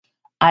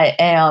I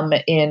am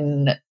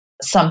in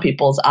some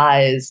people's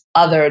eyes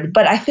othered.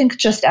 But I think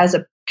just as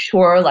a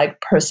pure like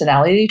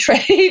personality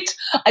trait,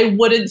 I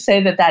wouldn't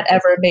say that that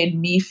ever made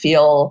me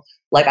feel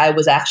like I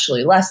was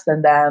actually less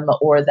than them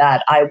or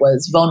that I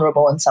was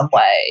vulnerable in some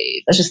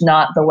way. That's just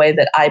not the way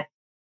that I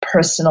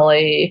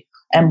personally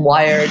am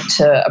wired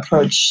to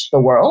approach the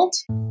world.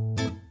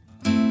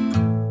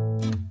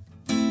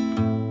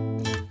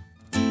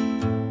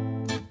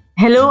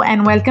 Hello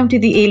and welcome to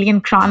the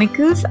Alien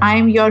Chronicles. I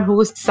am your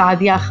host,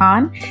 Sadia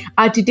Khan.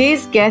 Our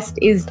today's guest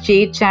is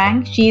Jade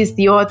Chang. She is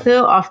the author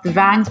of The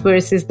Wangs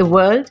vs. the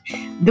World.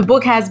 The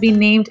book has been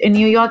named a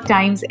New York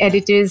Times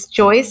Editor's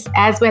Choice,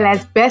 as well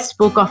as Best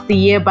Book of the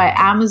Year by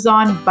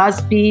Amazon,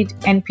 BuzzFeed,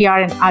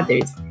 NPR, and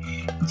others.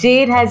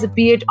 Jade has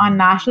appeared on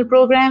national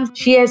programs.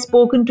 She has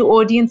spoken to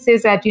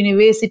audiences at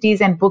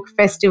universities and book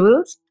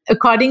festivals.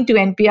 According to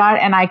NPR,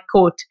 and I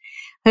quote,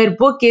 her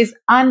book is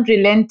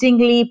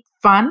unrelentingly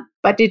fun,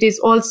 but it is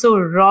also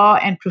raw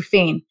and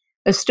profane,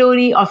 a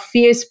story of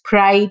fierce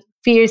pride,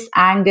 fierce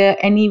anger,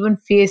 and even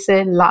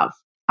fiercer love,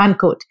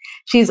 unquote.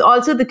 She is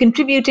also the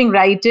contributing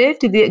writer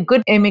to The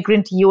Good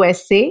Immigrant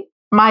USA,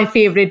 my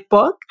favorite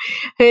book.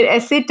 Her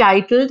essay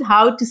titled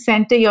How to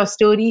Center Your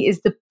Story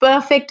is the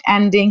perfect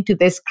ending to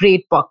this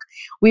great book.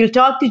 We'll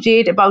talk to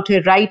Jade about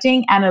her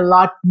writing and a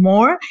lot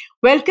more.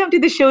 Welcome to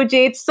the show,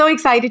 Jade. So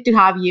excited to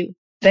have you.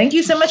 Thank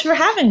you so much for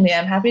having me.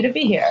 I'm happy to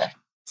be here.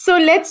 So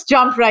let's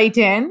jump right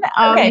in.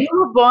 Okay. You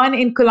were born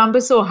in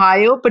Columbus,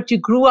 Ohio, but you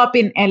grew up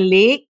in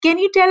LA. Can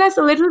you tell us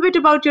a little bit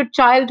about your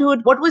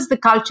childhood? What was the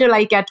culture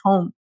like at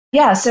home?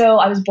 Yeah, so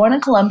I was born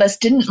in Columbus.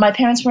 My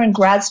parents were in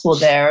grad school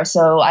there,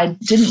 so I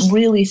didn't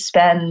really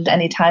spend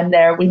any time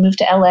there. We moved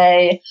to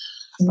LA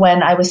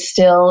when I was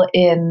still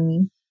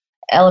in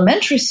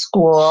elementary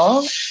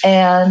school,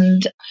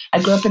 and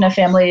I grew up in a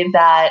family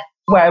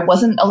where I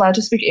wasn't allowed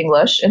to speak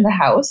English in the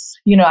house.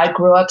 You know, I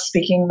grew up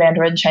speaking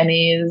Mandarin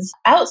Chinese.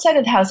 Outside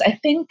of the house, I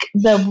think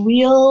the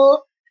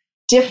real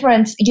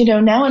difference,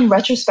 now in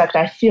retrospect,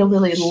 I feel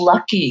really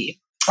lucky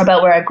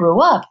about where I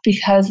grew up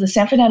because the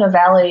San Fernando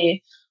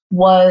Valley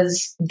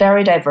was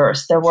very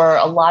diverse. There were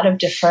a lot of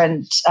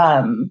different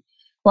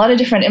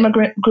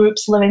immigrant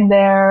groups living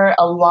there,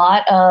 a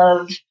lot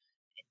of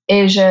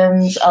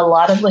Asians, a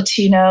lot of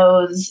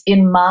Latinos.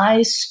 In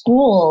my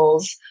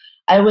schools,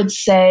 I would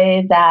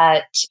say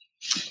that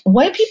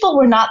white people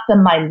were not the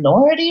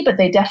minority, but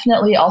they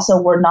definitely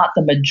also were not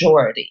the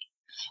majority.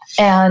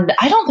 And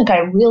I don't think I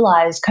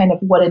realized kind of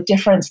what a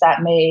difference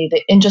that made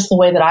in just the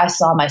way that I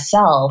saw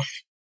myself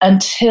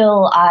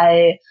until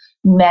I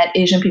met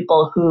Asian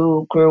people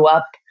who grew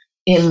up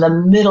in the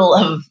middle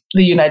of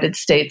the United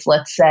States,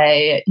 let's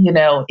say, in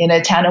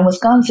a town in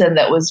Wisconsin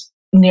that was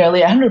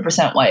nearly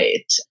 100%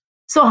 white.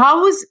 So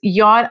how was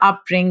your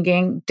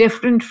upbringing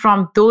different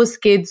from those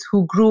kids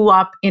who grew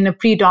up in a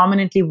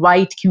predominantly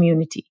white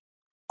community?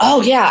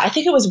 Oh, yeah, I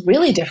think it was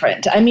really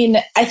different. I mean,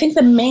 I think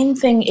the main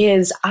thing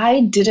is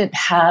I didn't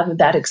have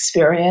that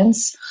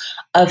experience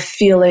of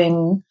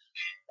feeling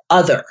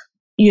other.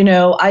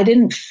 I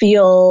didn't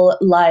feel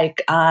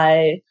like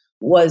I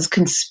was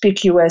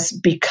conspicuous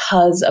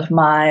because of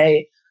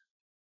my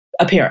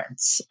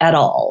appearance at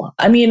all.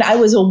 I mean, I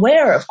was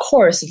aware, of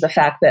course, of the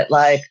fact that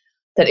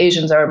that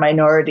Asians are a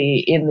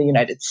minority in the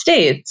United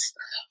States,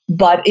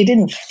 but it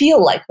didn't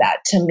feel like that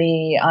to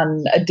me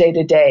on a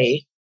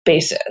day-to-day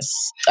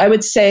basis. I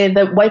would say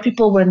that white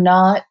people were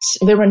not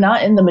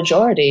in the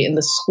majority in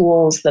the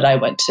schools that I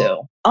went to.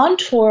 On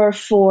tour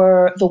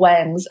for The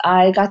Wangs,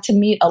 I got to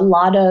meet a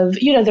lot of,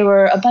 there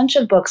were a bunch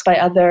of books by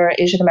other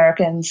Asian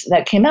Americans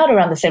that came out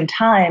around the same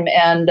time.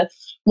 And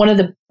one of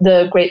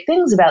the great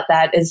things about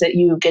that is that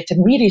you get to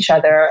meet each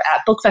other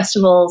at book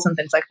festivals and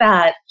things like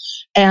that.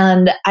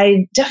 And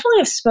I definitely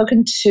have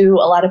spoken to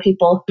a lot of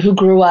people who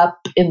grew up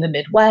in the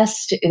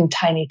Midwest, in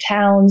tiny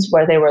towns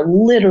where they were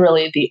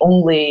literally the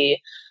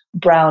only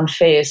brown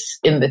face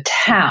in the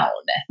town.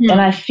 And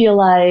I feel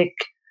like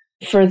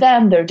for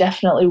them, there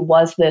definitely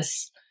was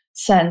this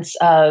sense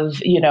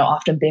of,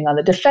 often being on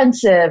the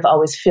defensive,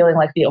 always feeling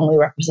like the only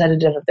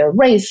representative of their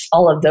race,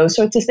 all of those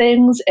sorts of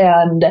things.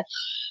 And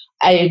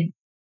I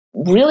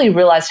really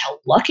realized how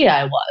lucky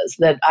I was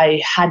that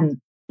I hadn't,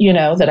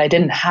 that I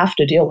didn't have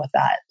to deal with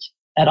that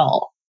at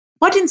all.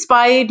 What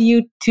inspired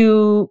you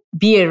to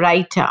be a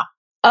writer?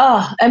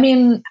 I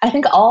mean, I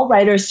think all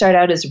writers start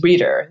out as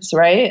readers,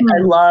 right?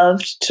 I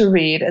loved to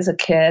read as a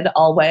kid,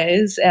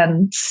 always,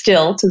 and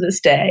still to this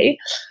day.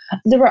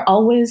 There were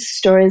always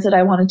stories that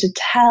I wanted to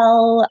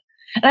tell.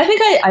 And I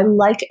think I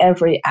like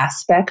every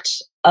aspect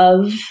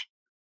of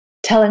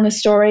telling a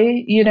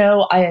story.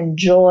 I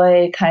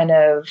enjoy kind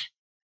of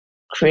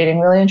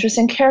creating really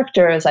interesting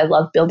characters. I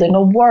love building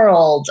a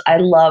world. I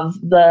love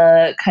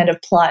the kind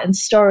of plot and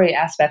story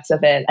aspects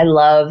of it. I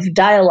love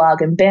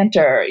dialogue and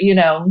banter,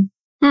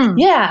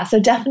 Yeah, so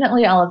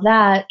definitely all of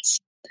that.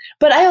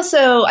 But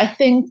I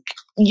think,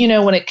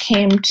 when it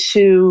came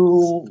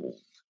to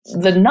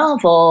the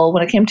novel,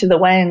 when it came to The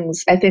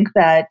Wangs, I think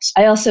that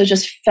I also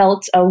just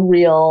felt a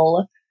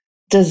real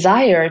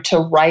desire to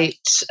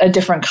write a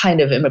different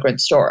kind of immigrant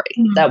story.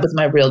 That was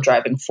my real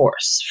driving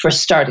force for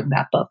starting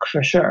that book,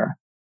 for sure.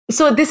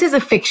 So this is a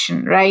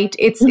fiction, right?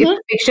 It's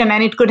fiction,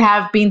 and it could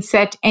have been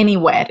set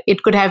anywhere.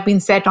 It could have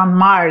been set on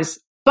Mars,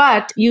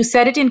 but you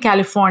set it in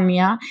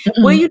California.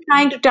 Were you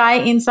trying to tie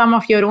in some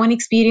of your own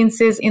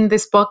experiences in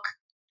this book?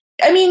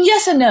 I mean,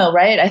 yes and no,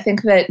 right? I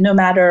think that no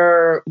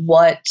matter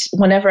what,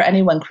 whenever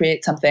anyone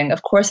creates something,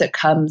 of course it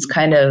comes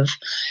kind of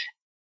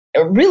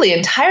really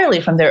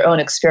entirely from their own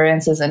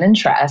experiences and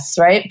interests,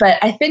 right?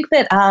 But I think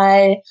that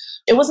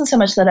it wasn't so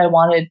much that I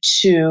wanted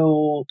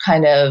to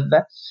kind of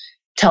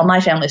tell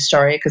my family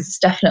story, because it's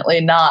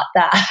definitely not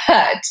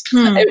that.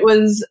 It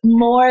was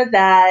more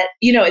that,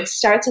 it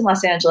starts in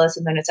Los Angeles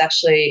and then it's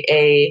actually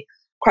a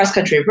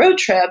cross-country road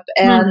trip.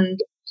 And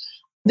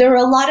there were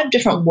a lot of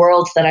different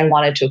worlds that I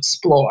wanted to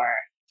explore.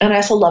 And I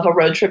also love a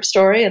road trip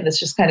story. And this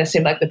just kind of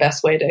seemed like the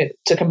best way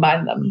to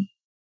combine them.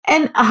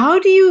 And how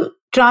do you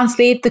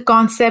translate the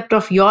concept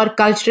of your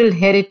cultural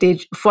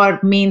heritage for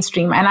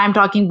mainstream? And I'm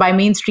talking by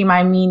mainstream,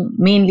 I mean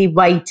mainly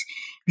white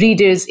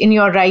readers in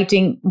your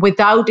writing,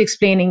 without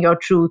explaining your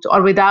truth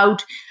or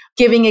without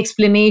giving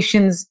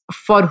explanations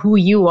for who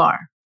you are?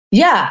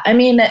 Yeah. I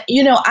mean,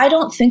 I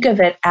don't think of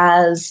it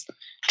as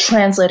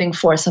translating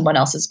for someone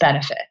else's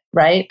benefit,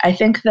 right? I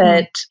think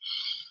that,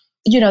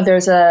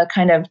 there's a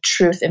kind of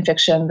truth in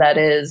fiction that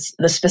is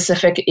the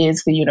specific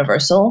is the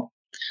universal.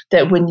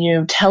 That when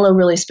you tell a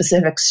really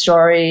specific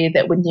story,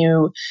 that when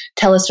you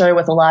tell a story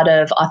with a lot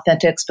of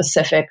authentic,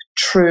 specific,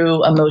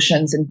 true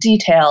emotions and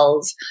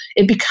details,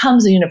 it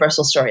becomes a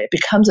universal story. It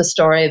becomes a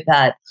story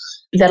that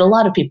a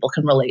lot of people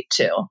can relate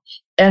to.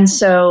 And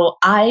so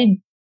I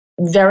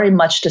very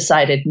much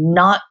decided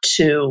not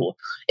to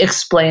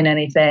explain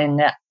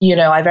anything.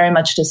 I very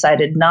much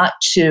decided not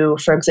to,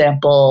 for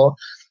example,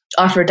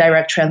 offer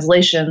direct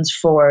translations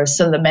for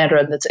some of the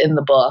Mandarin that's in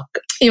the book,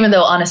 even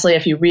though honestly,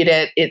 if you read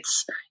it,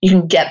 you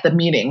can get the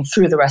meaning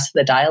through the rest of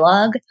the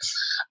dialogue.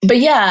 But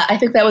yeah, I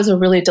think that was a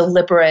really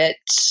deliberate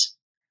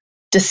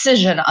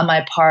decision on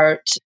my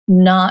part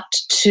not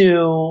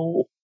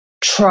to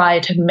try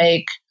to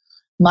make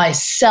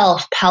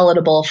myself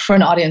palatable for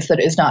an audience that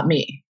is not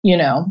me,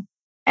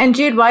 And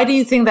Jade, why do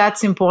you think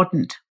that's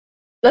important?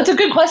 That's a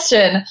good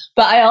question.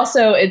 But I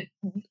also, it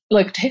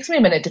takes me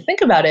a minute to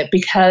think about it,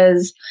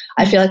 because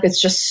I feel like it's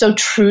just so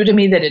true to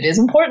me that it is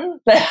important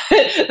that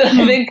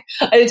I think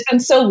it's been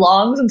so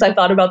long since I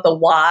thought about the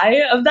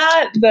why of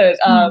that. But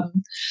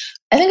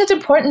I think it's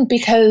important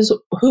because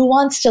who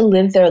wants to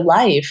live their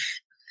life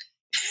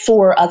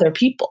for other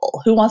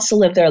people? Who wants to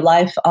live their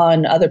life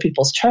on other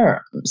people's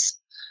terms?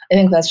 I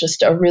think that's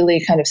just a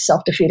really kind of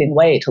self-defeating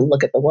way to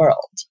look at the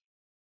world.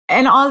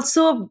 And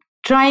also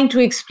trying to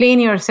explain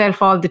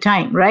yourself all the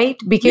time, right?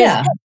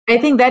 Because I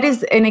think that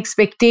is an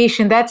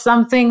expectation. That's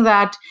something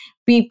that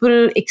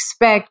people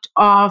expect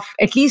of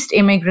at least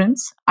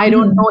immigrants. I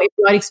don't know if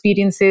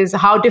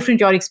how different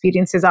your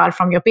experiences are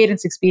from your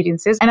parents'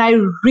 experiences. And I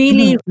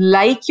really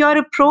like your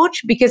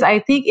approach, because I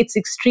think it's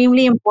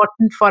extremely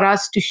important for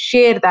us to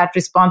share that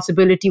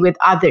responsibility with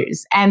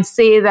others and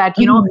say that,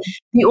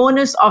 the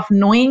onus of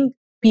knowing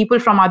people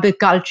from other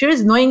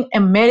cultures, knowing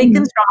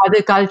Americans from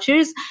other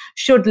cultures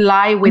should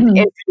lie with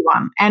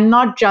everyone, and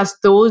not just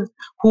those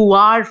who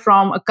are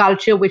from a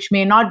culture which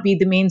may not be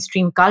the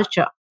mainstream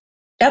culture.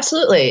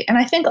 Absolutely. And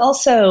I think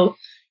also,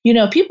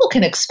 people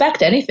can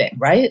expect anything,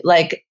 right?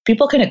 Like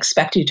people can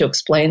expect you to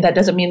explain. That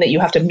doesn't mean that you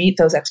have to meet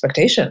those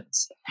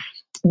expectations.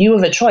 You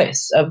have a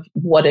choice of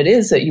what it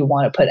is that you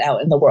want to put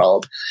out in the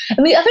world.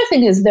 And the other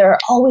thing is there are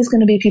always going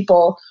to be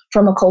people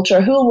from a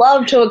culture who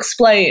love to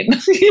explain,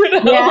 who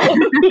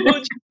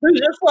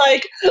just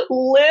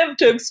live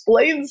to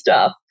explain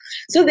stuff.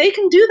 So they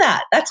can do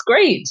that. That's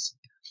great.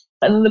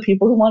 And then the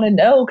people who want to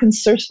know can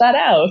search that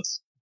out.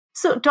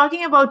 So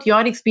talking about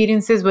your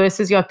experiences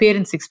versus your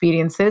parents'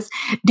 experiences,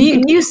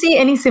 do you see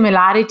any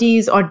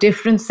similarities or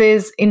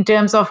differences in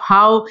terms of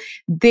how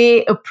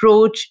they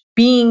approach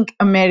being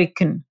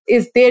American?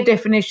 Is their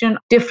definition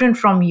different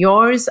from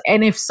yours?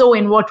 And if so,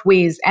 in what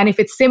ways? And if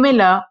it's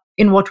similar,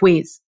 in what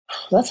ways?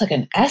 That's like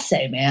an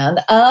essay, man.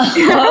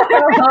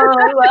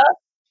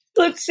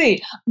 Let's see.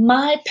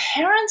 My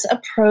parents'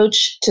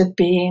 approach to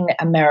being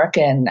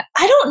American,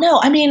 I don't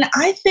know. I mean,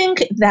 I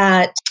think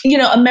that,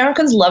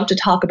 Americans love to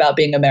talk about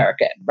being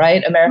American,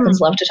 right? Americans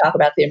love to talk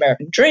about the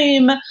American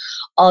dream,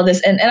 all of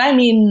this. And I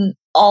mean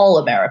all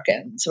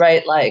Americans,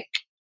 right? Like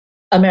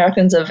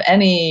Americans of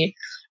any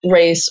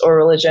race or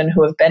religion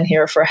who have been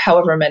here for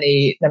however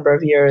many number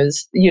of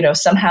years,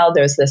 somehow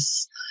there's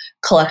this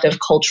collective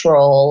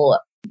cultural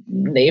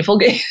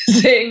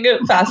navel-gazing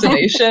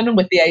fascination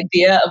with the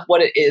idea of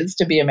what it is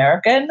to be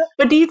American.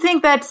 But do you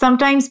think that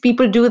sometimes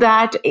people do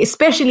that,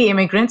 especially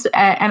immigrants,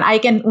 and I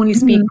can only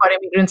speak for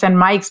immigrants and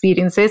my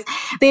experiences,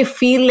 they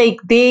feel like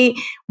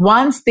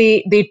once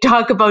they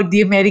talk about the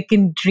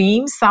American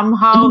dream,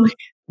 somehow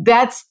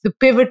that's the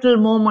pivotal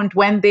moment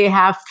when they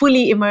have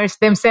fully immersed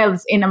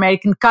themselves in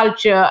American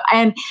culture.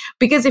 And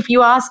because if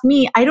you ask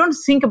me, I don't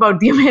think about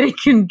the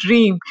American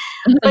dream,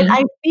 but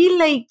I feel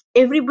like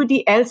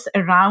everybody else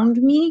around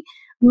me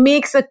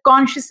makes a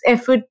conscious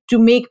effort to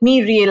make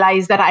me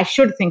realize that I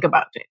should think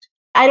about it.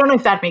 I don't know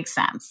if that makes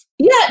sense.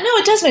 Yeah, no,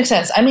 it does make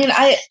sense. I mean,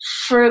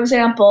 for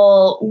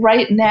example,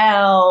 right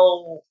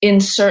now in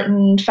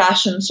certain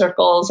fashion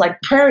circles,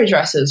 like prairie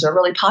dresses are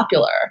really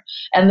popular.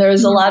 And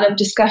there's a lot of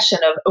discussion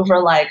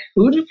over like,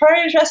 who do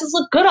prairie dresses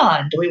look good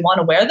on? Do we want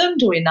to wear them?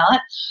 Do we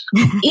not?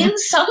 In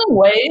some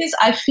ways,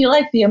 I feel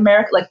like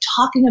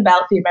talking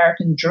about the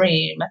American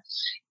dream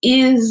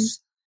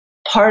is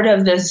part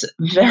of this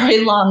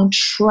very long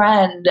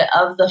trend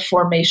of the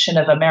formation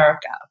of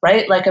America,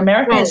 right? Like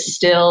America is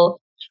still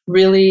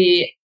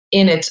really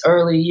in its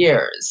early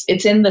years.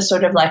 It's in the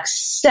sort of like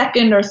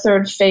second or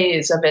third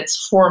phase of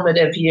its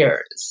formative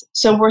years.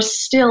 So we're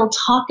still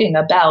talking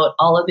about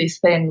all of these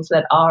things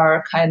that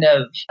are kind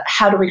of,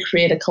 how do we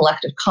create a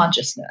collective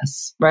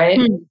consciousness, right?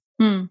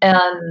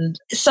 And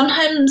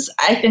sometimes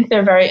I think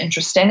they're very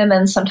interesting. And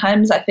then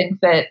sometimes I think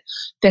that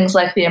things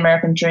like the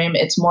American dream,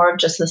 it's more of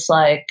just this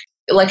like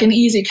an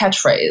easy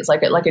catchphrase,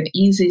 like an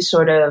easy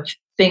sort of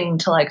thing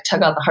to like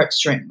tug on the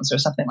heartstrings or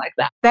something like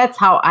that. That's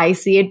how I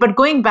see it. But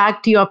going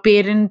back to your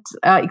parents'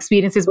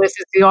 experiences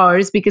versus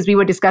yours, because we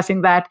were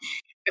discussing that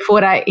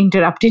before I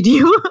interrupted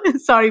you.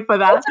 Sorry for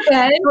that. That's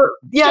okay.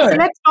 So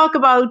let's talk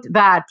about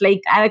that.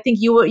 Like, I think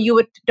you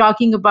were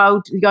talking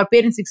about your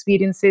parents'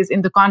 experiences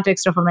in the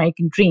context of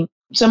American Dream.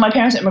 So my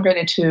parents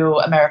immigrated to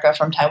America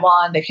from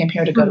Taiwan. They came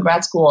here to go to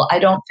grad school. I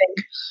don't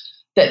think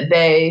that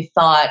they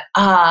thought,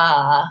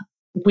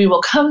 we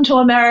will come to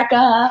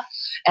America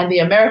and the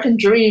American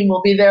dream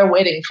will be there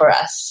waiting for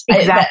us.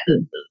 Exactly.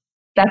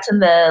 That's in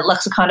the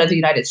lexicon of the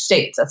United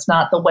States. That's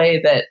not the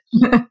way that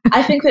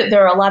I think that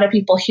there are a lot of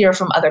people here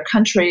from other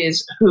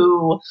countries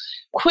who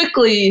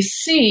quickly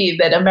see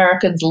that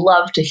Americans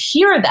love to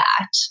hear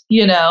that,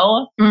 you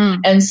know?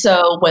 And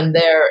so when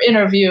they're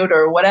interviewed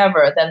or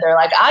whatever, then they're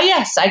like,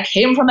 yes, I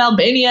came from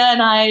Albania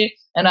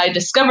and I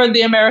discovered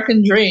the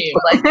American dream.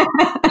 Like,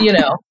 you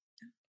know.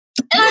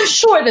 And I'm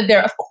sure that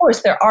there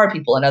are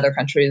people in other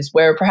countries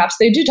where perhaps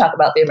they do talk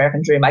about the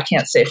American dream. I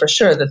can't say for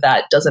sure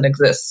that doesn't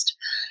exist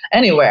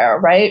anywhere,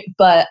 right?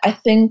 But I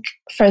think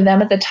for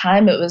them at the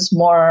time, it was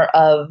more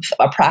of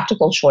a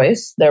practical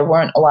choice. There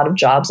weren't a lot of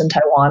jobs in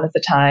Taiwan at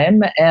the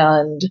time,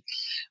 and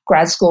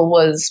grad school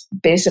was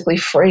basically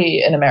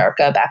free in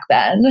America back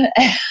then.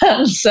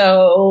 And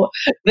so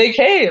they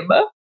came.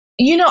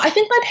 You know, I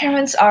think my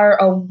parents are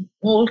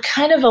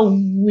kind of a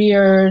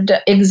weird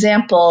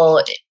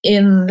example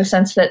in the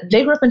sense that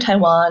they grew up in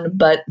Taiwan,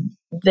 but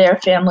their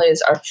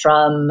families are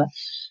from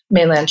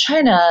mainland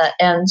China.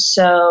 And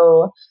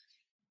so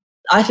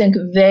I think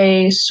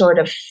they sort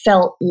of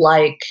felt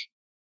like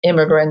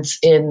immigrants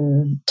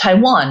in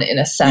Taiwan in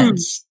a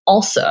sense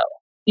also,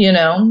 you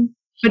know?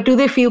 But do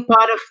they feel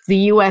part of the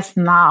US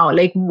now?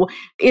 Like,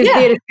 is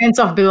there a sense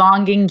of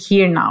belonging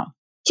here now?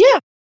 Yeah.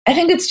 I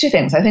think it's two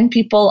things. I think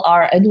people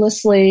are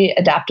endlessly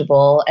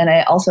adaptable. And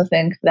I also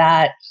think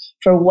that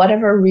for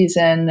whatever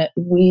reason,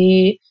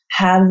 we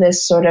have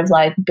this sort of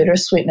like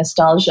bittersweet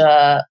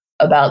nostalgia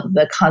about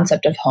the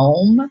concept of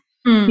home,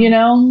 you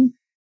know?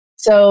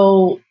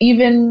 So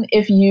even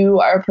if you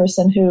are a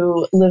person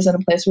who lives in a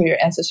place where your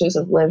ancestors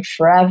have lived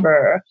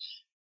forever,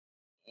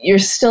 you're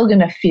still going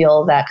to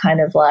feel that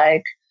kind of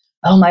like,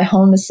 oh, my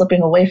home is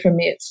slipping away from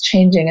me. It's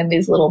changing in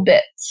these little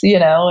bits, you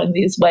know, in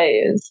these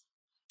ways.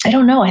 I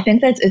don't know. I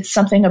think that it's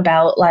something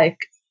about like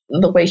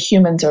the way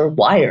humans are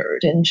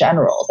wired in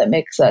general that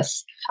makes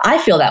us, I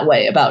feel that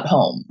way about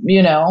home,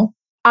 you know?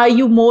 Are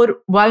you more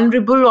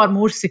vulnerable or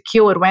more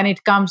secure when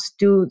it comes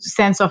to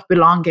sense of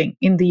belonging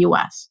in the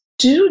US?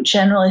 I do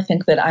generally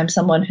think that I'm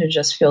someone who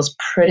just feels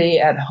pretty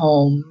at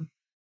home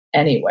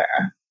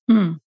anywhere.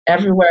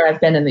 Everywhere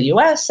I've been in the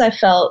US, I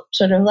felt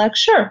sort of like,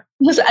 sure.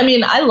 I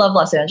mean, I love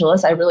Los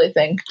Angeles. I really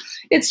think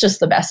it's just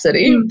the best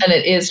city. And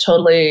it is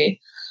totally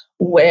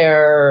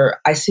where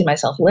I see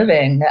myself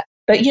living.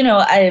 But, you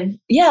know,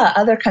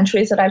 other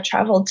countries that I've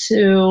traveled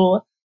to,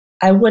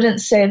 I wouldn't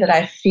say that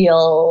I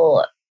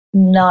feel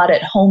not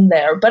at home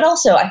there. But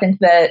also, I think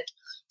that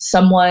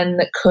someone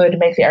could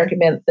make the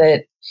argument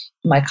that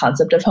my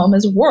concept of home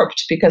is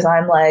warped because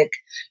I'm like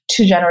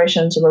 2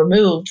 generations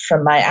removed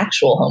from my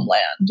actual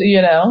homeland,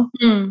 you know?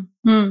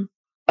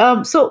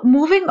 So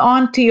moving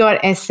on to your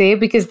essay,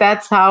 because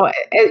that's how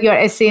your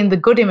essay in the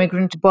Good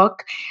Immigrant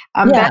book,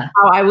 that's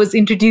how I was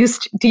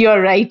introduced to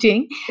your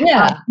writing.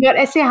 Your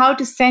essay, How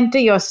to Center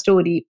Your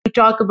Story. You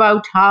talk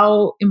about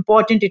how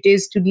important it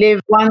is to live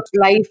one's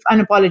life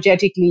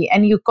unapologetically,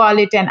 and you call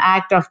it an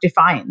act of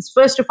defiance.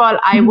 First of all,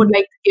 I would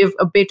like to give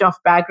a bit of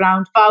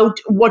background about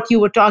what you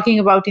were talking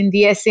about in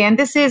the essay. And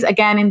this is,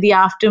 again, in the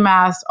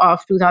aftermath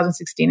of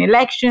 2016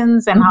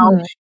 elections and how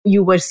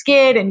you were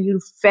scared and you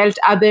felt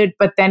othered,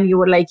 but then you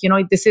were like, you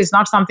know, this is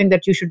not something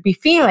that you should be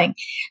feeling.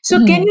 So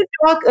can you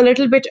talk a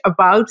little bit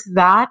about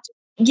that?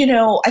 You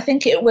know, I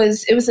think it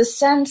was a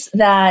sense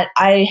that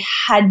I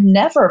had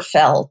never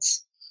felt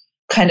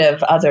kind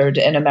of othered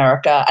in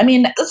America. I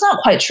mean, that's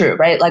not quite true,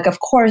 right? Like, of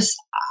course,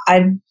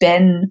 I've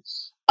been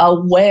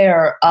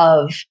aware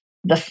of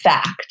the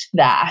fact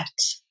that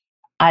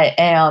I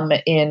am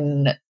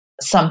in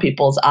some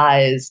people's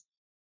eyes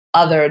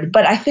othered.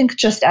 But I think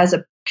just as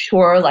a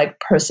pure like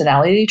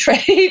personality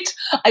trait,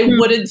 I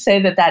wouldn't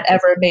say that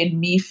ever made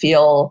me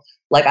feel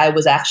like I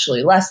was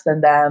actually less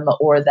than them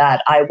or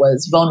that I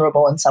was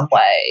vulnerable in some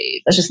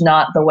way. That's just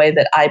not the way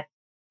that I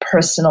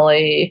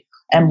personally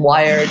am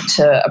wired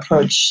to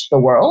approach the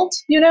world,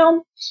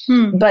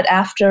 But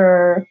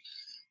after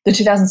the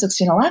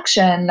 2016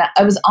 election,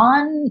 I was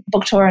on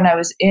book tour and I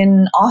was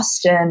in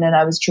Austin and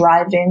I was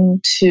driving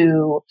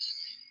to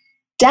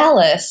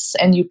Dallas,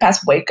 and you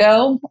pass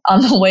Waco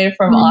on the way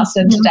from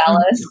Austin to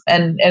Dallas.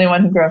 And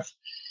anyone who grew up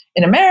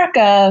in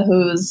America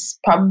who's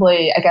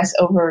probably, I guess,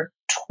 over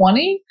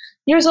 20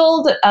 years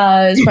old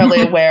is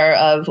probably aware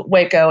of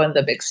Waco and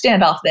the big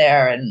standoff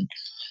there and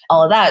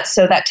all of that.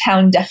 So that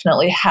town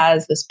definitely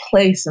has this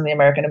place in the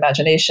American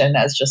imagination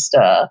as just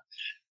a,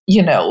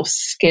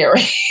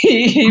 scary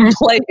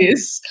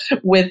place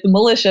with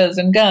militias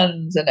and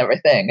guns and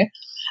everything.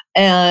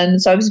 And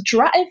so I was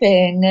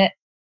driving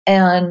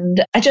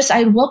and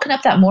I'd woken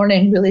up that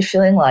morning really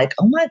feeling like,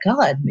 oh my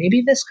God,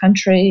 maybe this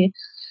country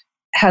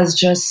has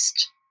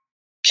just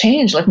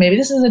changed. Like maybe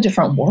this is a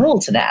different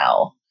world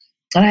now.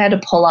 And I had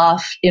to pull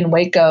off in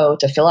Waco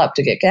to fill up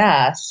to get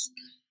gas.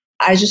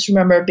 I just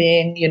remember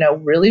being,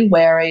 really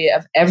wary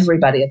of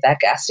everybody at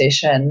that gas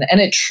station. And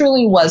it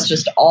truly was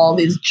just all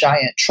these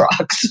giant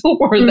trucks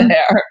were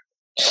there.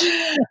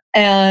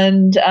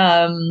 And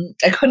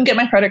I couldn't get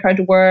my credit card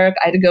to work.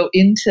 I had to go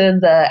into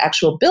the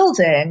actual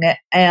building.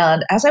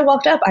 And as I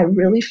walked up, I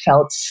really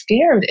felt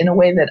scared in a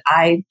way that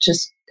I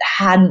just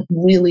hadn't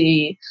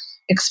really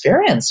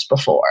experienced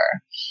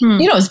before.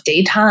 It was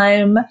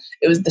daytime.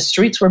 The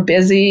streets were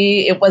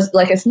busy. It was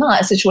like, it's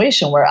not a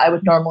situation where I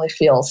would normally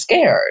feel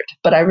scared,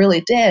 but I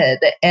really did.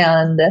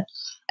 And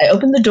I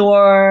opened the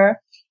door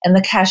and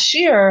the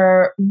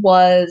cashier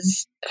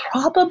was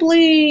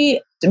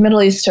probably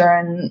Middle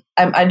Eastern.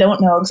 I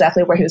don't know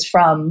exactly where he was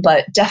from,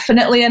 but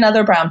definitely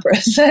another brown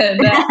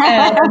person.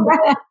 And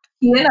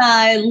he and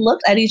I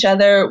looked at each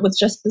other with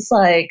just this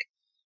like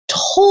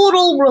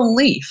total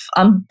relief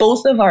on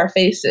both of our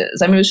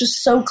faces. I mean, it was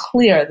just so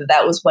clear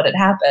that was what had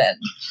happened.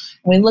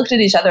 We looked at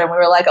each other and we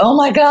were like, oh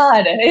my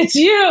God, it's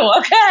you.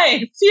 Okay,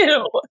 it's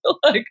you.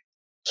 Like,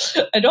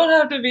 I don't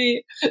have to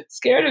be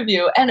scared of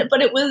you.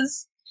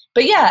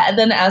 But yeah, and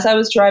then as I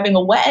was driving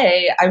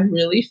away, I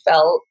really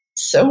felt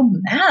so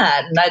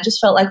mad. And I just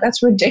felt like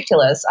that's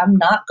ridiculous. I'm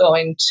not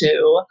going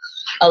to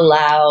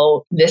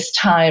allow this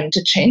time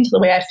to change the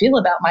way I feel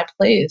about my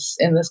place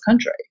in this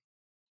country.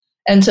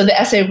 And so the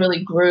essay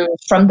really grew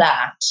from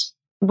that.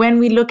 When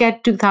we look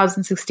at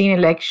 2016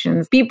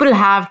 elections, people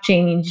have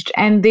changed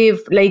and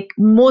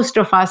most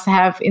of us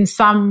have in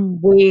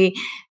some way,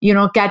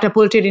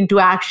 catapulted into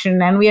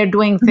action, and we are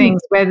doing things,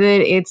 whether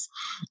it's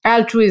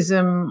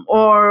altruism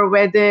or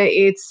whether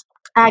it's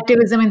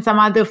activism in some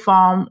other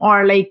form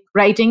or like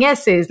writing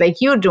essays like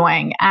you're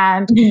doing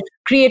and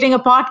creating a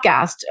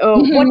podcast or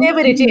whatever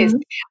it is.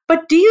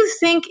 But do you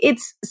think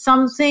it's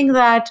something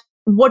that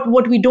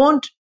what we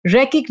don't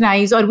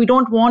recognize or we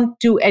don't want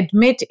to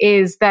admit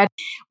is that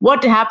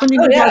what happened in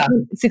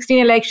 2016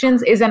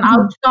 elections is an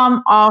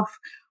outcome of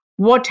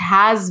what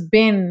has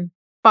been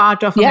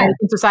part of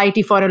American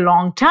society for a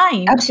long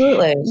time.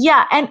 Absolutely.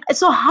 Yeah. And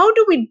so how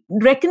do we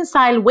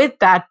reconcile with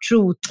that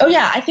truth? Oh,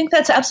 yeah, I think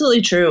that's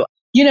absolutely true.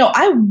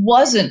 I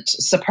wasn't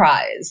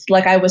surprised.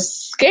 Like I was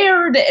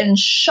scared and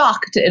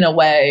shocked in a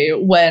way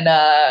when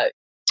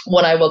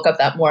I woke up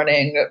that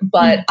morning,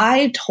 but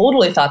I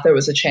totally thought there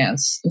was a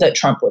chance that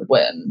Trump would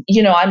win.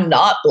 I'm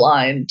not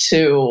blind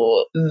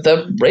to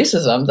the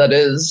racism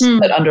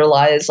that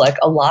underlies like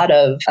a lot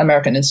of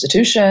American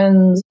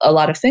institutions, a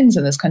lot of things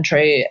in this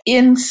country.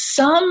 In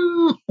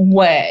some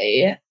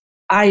way,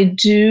 I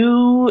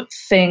do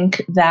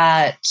think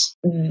that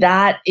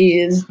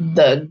is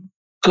the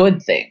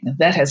good thing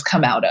that has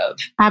come out of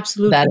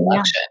that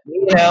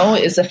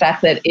election, is the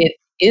fact that it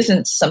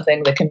isn't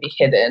something that can be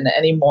hidden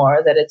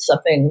anymore, that it's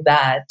something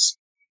that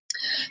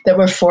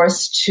we're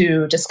forced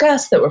to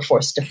discuss, that we're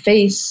forced to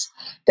face,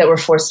 that we're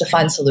forced to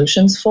find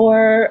solutions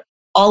for.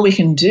 All we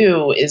can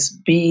do is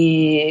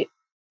be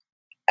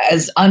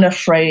as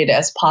unafraid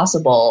as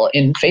possible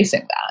in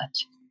facing that.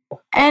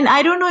 And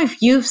I don't know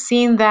if you've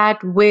seen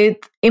that with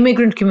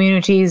immigrant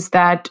communities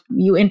that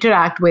you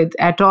interact with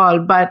at all,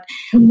 but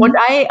what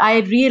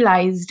I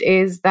realized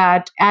is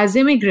that as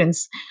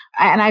immigrants,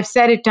 and I've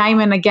said it time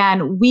and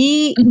again,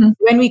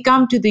 when we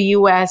come to the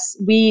US,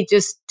 we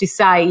just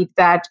decide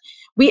that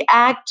we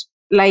act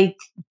like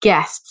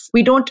guests.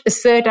 We don't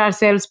assert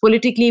ourselves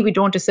politically. We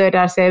don't assert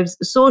ourselves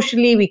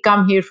socially. We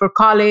come here for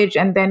college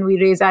and then we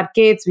raise our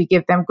kids. We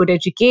give them good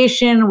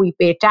education. We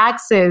pay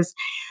taxes.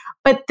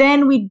 But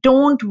then we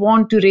don't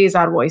want to raise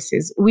our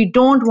voices. We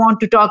don't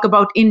want to talk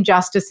about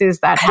injustices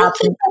that happen. I don't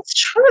think that's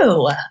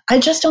true. I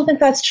just don't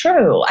think that's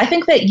true. I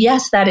think that,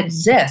 yes, that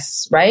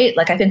exists, right?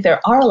 Like, I think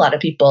there are a lot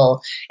of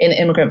people in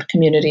immigrant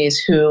communities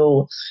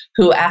who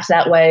act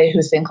that way,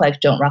 who think like,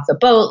 don't rock the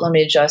boat. Let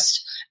me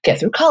just get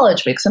through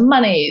college, make some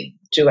money,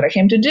 do what I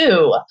came to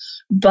do.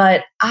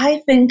 But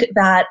I think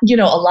that, a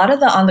lot of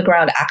the on the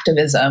ground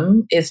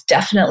activism is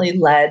definitely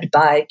led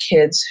by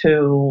kids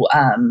who,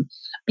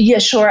 yeah,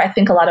 sure. I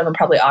think a lot of them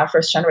probably are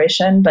first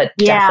generation, but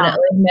definitely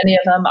many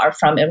of them are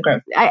from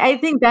immigrant. I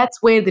think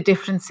that's where the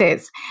difference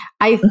is.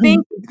 I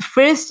think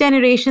first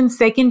generation,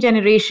 second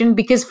generation,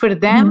 because for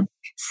them,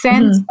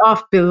 sense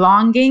of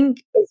belonging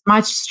is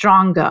much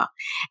stronger.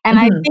 And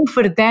I think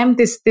for them,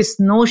 this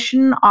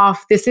notion of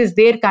this is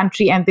their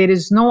country and there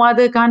is no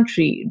other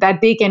country that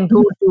they can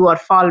go to or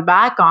fall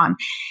back on.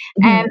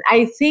 And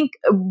I think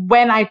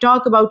when I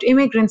talk about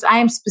immigrants, I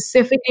am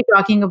specifically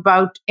talking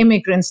about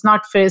immigrants,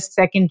 not first,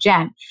 second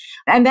gen.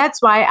 And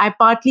that's why I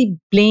partly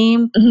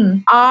blame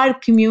our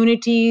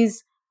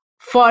communities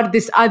for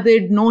this other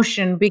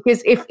notion,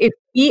 because if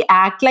we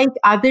act like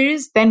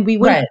others, then we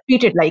will be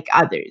treated like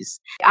others.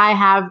 I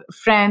have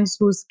friends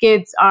whose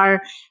kids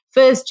are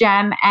first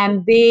gen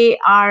and they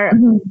are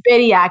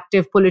very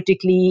active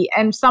politically,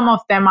 and some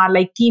of them are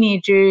like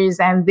teenagers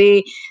and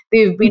they've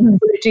been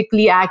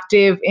politically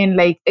active in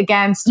like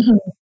against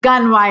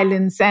gun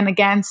violence and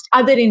against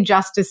other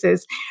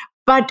injustices.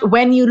 But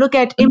when you look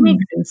at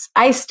immigrants,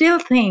 I still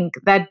think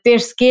that they're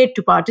scared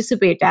to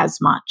participate as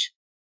much.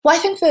 Well, I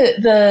think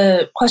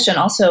the question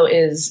also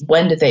is,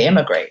 when did they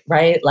immigrate,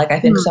 right? Like, I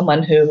think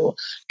someone who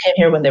came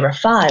here when they were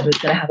 5 is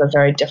going to have a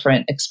very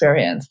different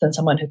experience than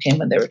someone who came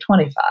when they were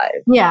 25.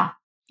 Yeah.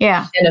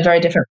 And a very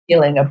different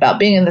feeling about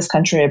being in this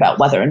country, about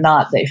whether or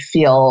not they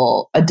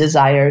feel a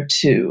desire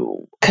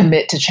to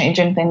commit to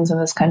changing things in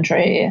this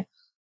country.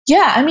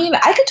 Yeah, I mean,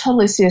 I could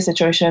totally see a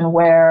situation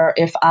where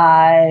if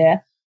I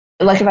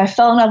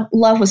fell in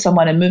love with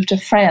someone and moved to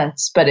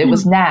France, but it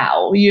was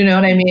now, you know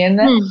what I mean?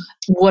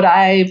 Would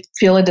I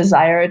feel a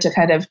desire to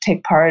kind of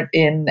take part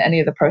in any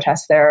of the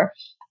protests there?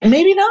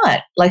 Maybe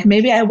not. Like,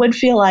 maybe I would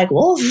feel like,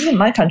 well, this isn't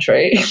my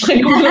country.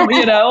 Like,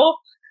 how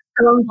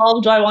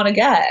involved do I want to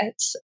get?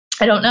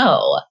 I don't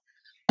know.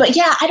 But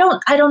yeah, I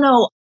don't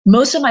know.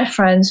 Most of my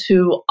friends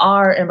who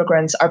are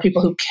immigrants are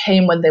people who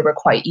came when they were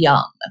quite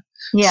young.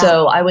 Yeah.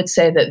 So I would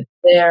say that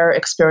their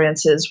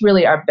experiences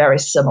really are very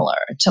similar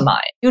to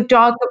mine. You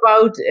talk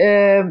about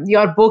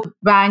your book,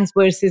 Vangs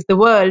versus the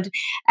World,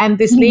 and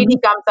this lady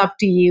comes up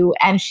to you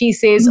and she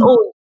says,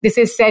 oh, this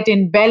is set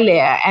in Bel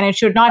Air, and it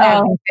should not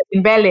have been set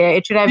in Bel Air.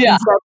 It should have been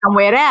set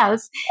somewhere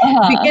else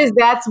because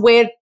that's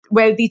where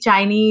wealthy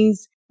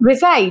Chinese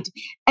reside.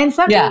 And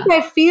sometimes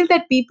I feel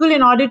that people,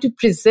 in order to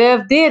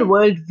preserve their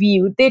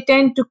worldview, they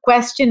tend to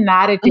question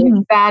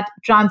narratives that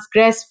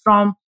transgress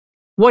from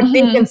what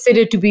they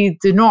consider to be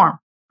the norm,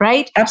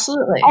 right?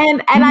 Absolutely.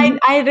 And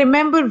I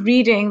remember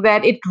reading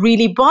that it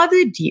really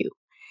bothered you.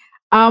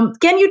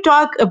 Can you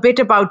talk a bit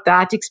about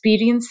that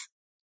experience?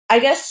 I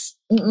guess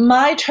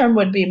my term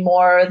would be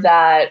more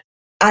that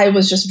I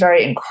was just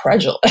very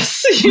incredulous,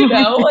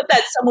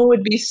 that someone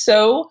would be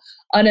so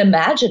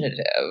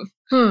unimaginative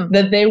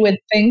that they would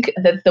think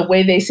that the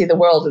way they see the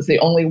world is the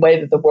only way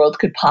that the world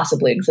could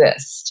possibly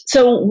exist.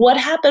 So what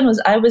happened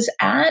was I was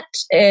at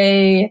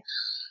a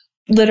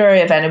literary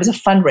event. It was a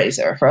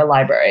fundraiser for a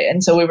library.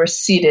 And so we were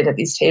seated at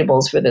these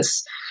tables for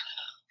this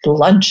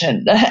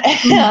luncheon.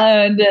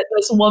 And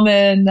this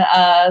woman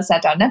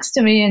sat down next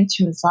to me and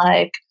she was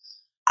like,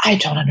 I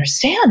don't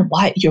understand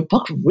why your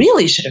book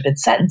really should have been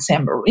set in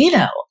San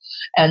Marino.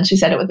 And she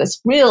said it with this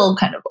real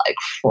kind of like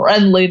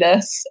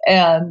friendliness.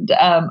 And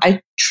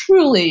I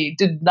truly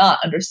did not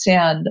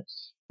understand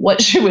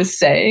what she was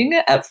saying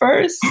at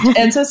first.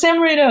 And so San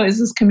Marino is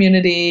this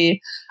community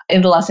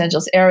in the Los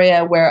Angeles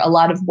area where a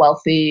lot of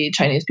wealthy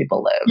Chinese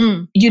people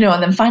live,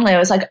 and then finally I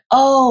was like,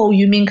 oh,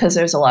 you mean because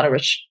there's a lot of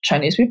rich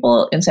Chinese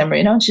people in San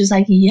Marino? And she's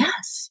like,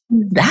 yes,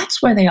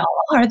 that's where they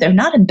all are. They're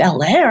not in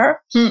Bel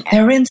Air.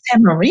 They're in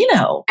San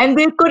Marino. And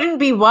there couldn't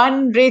be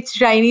one rich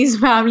Chinese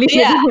family.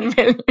 Yeah,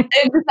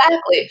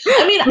 exactly.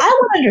 I mean, I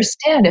would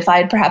understand if I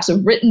had perhaps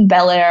written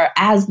Bel Air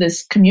as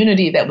this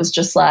community that was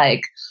just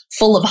like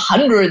full of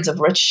hundreds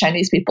of rich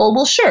Chinese people.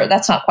 Well, sure,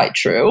 that's not quite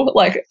true.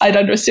 Like, I'd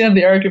understand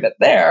the argument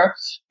there,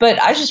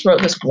 but I just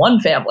wrote this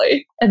one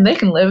family and they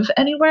can live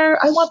anywhere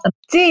I want them.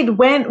 Jade,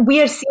 when we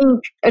are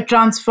seeing a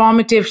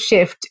transformative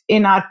shift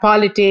in our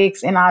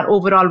politics, in our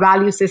overall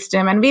value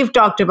system, and we've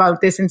talked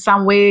about this, in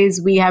some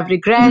ways we have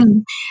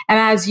regressed, and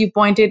as you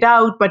pointed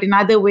out, but in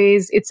other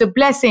ways it's a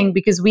blessing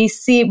because we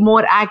see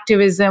more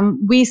activism.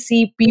 We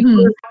see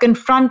people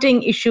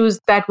confronting issues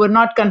that were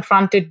not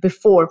confronted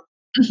before.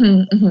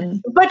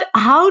 But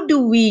how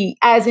do we,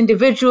 as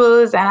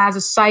individuals and as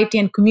a society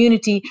and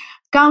community,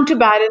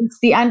 counterbalance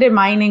the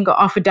undermining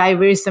of a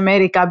diverse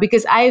America?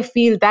 Because I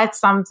feel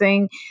that's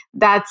something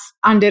that's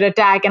under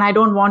attack, and I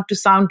don't want to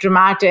sound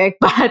dramatic,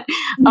 but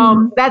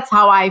that's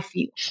how I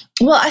feel.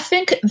 Well, I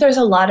think there's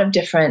a lot of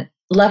different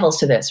levels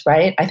to this,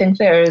 right? I think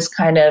there's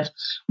kind of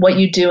what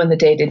you do in the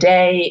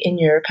day-to-day in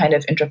your kind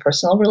of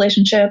interpersonal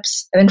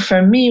relationships. I think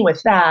for me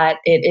with that,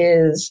 it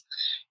is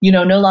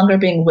no longer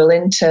being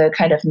willing to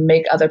kind of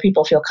make other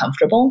people feel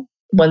comfortable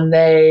when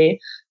they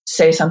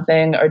say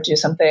something or do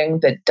something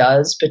that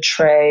does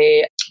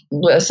betray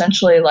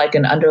essentially like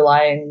an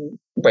underlying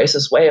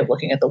racist way of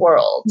looking at the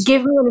world.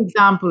 Give me an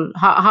example.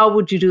 How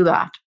would you do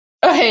that?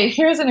 Okay,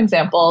 here's an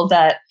example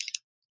that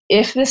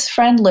if this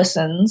friend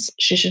listens,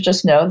 she should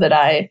just know that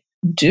I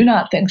do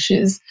not think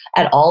she's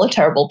at all a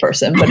terrible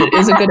person, but it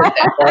is a good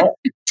example.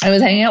 I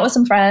was hanging out with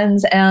some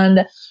friends,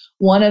 and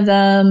one of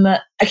them,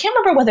 I can't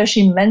remember whether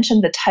she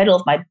mentioned the title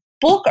of my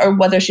book or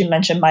whether she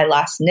mentioned my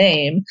last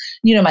name.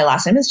 My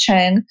last name is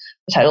Chang.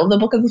 The title of the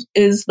book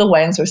is The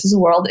Wangs versus the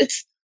World.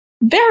 It's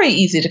very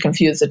easy to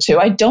confuse the two.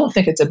 I don't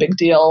think it's a big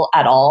deal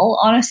at all,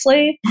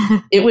 honestly.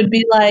 It would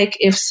be like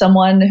if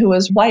someone who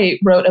was white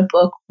wrote a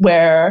book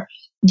where,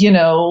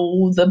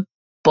 the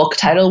book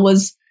title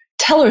was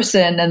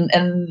Tellerson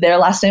and their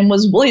last name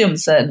was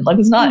Williamson. Like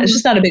it's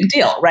just not a big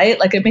deal, right?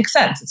 Like it makes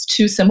sense. It's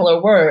two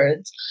similar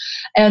words.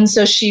 And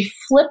so she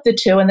flipped the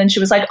two and then she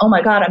was like, oh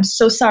my God, I'm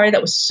so sorry.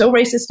 That was so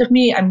racist of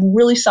me. I'm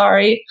really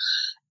sorry.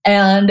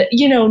 And,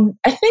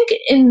 I think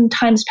in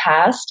times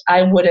past,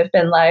 I would have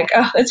been like,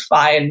 oh, it's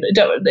fine.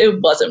 It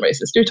wasn't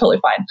racist. You're totally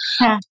fine.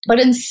 Yeah. But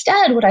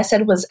instead, what I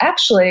said was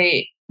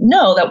actually,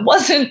 no, that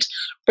wasn't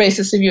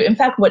racist of you. In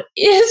fact, what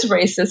is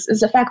racist is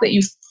the fact that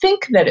you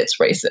think that it's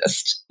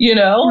racist,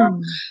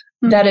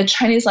 that a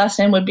Chinese last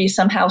name would be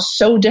somehow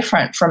so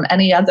different from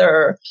any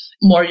other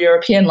more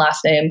European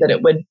last name that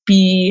it would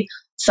be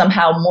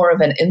somehow more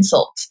of an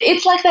insult.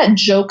 It's like that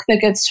joke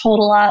that gets told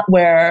a lot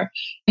where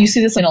you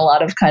see this in a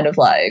lot of kind of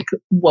like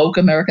woke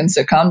American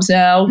sitcoms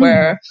now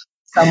where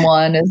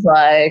someone is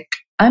like,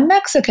 I'm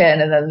Mexican.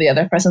 And then the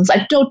other person's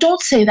like,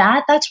 don't say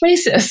that. That's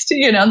racist.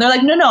 And they're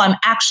like, no, I'm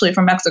actually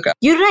from Mexico.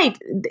 You're right.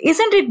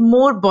 Isn't it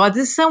more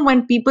bothersome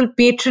when people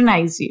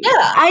patronize you?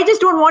 Yeah. I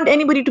just don't want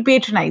anybody to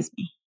patronize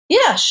me.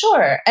 Yeah,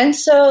 sure. And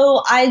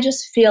so I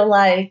just feel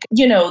like,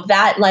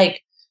 that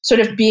like sort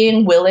of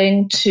being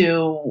willing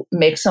to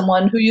make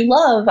someone who you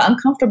love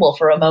uncomfortable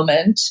for a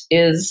moment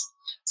is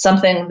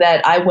something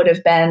that I would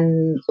have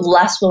been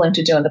less willing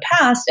to do in the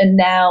past and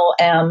now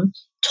am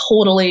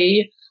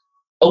totally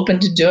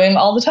open to doing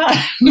all the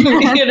time,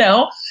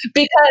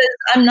 because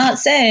I'm not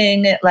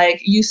saying like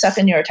you suck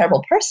and you're a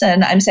terrible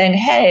person. I'm saying,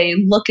 hey,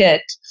 look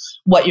at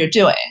what you're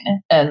doing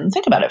and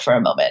think about it for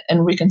a moment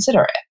and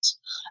reconsider it.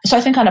 So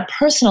I think on a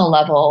personal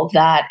level,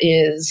 that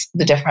is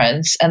the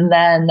difference. And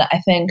then I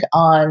think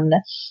on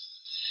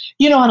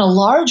a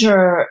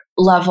larger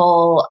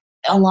level,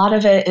 a lot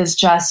of it is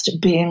just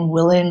being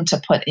willing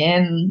to put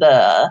in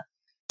the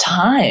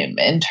time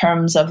in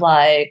terms of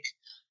like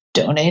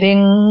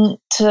donating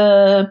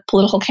to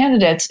political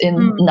candidates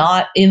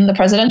not in the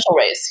presidential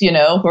race,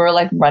 who are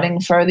like running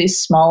for these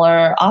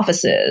smaller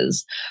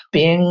offices,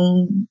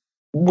 being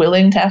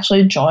willing to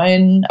actually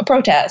join a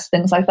protest,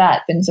 things like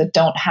that, things that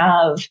don't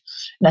have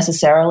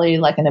necessarily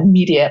like an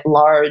immediate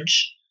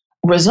large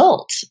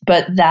result,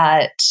 but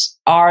that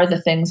are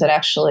the things that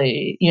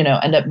actually,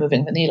 end up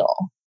moving the needle.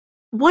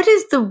 What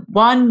is the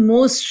one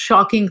most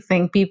shocking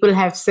thing people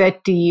have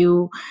said to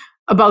you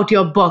about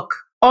your book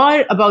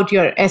or about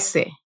your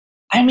essay?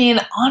 I mean,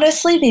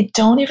 honestly, they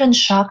don't even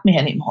shock me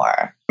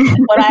anymore.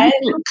 What I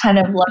kind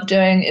of love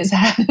doing is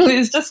having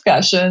these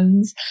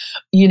discussions,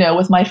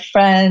 with my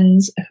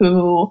friends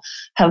who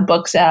have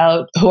books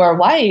out, who are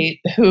white,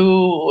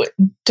 who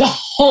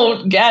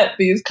don't get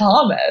these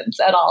comments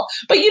at all.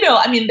 But,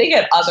 they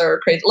get other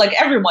crazy, like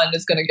everyone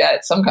is going to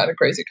get some kind of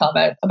crazy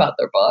comment about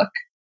their book.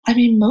 I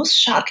mean, most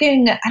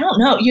shocking, I don't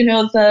know,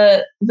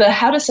 the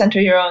How to Center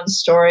Your Own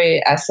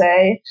Story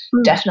essay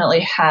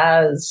definitely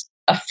has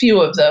a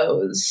few of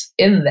those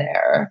in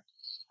there.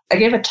 I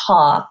gave a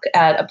talk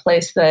at a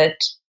place that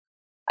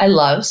I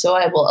love, so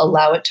I will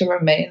allow it to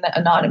remain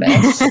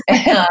anonymous. And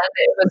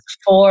it was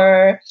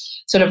for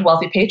sort of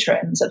wealthy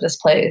patrons of this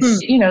place.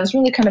 It was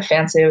really kind of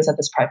fancy. It was at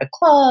this private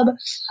club.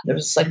 There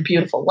was like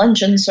beautiful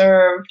luncheon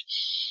served.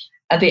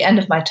 At the end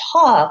of my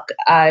talk,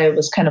 I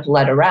was kind of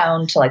led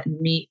around to like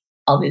meet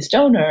all these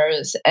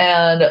donors.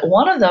 And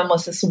one of them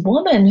was this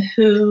woman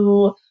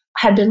who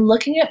had been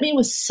looking at me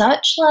with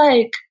such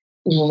like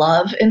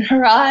love in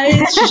her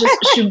eyes.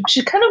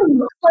 She kind of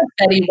looked like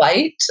Betty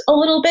White a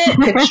little bit.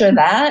 Picture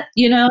that,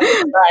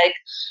 like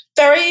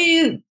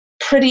very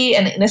pretty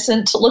and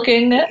innocent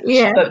looking,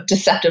 but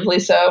deceptively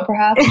so,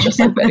 perhaps, just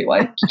like Betty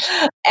White.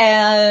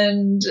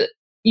 And,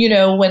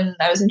 when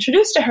I was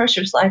introduced to her, she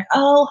was like,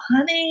 oh,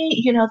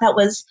 honey, that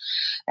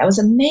was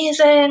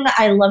amazing.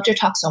 I loved your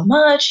talk so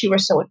much. You were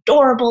so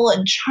adorable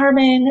and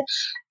charming.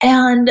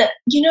 And,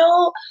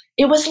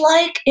 it was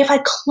like if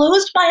I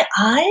closed my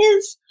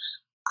eyes,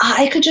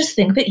 I could just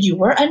think that you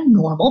were a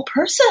normal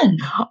person.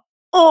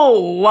 Oh,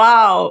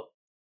 wow.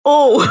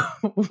 Oh,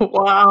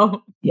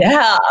 wow.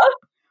 Yeah.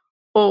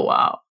 Oh,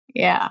 wow.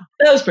 Yeah.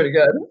 That was pretty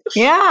good.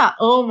 Yeah.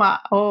 Oh,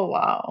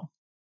 wow.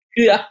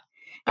 Yeah.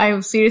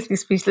 I'm seriously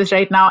speechless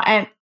right now.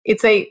 And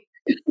it's like,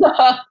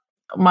 oh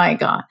my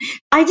God.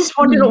 I just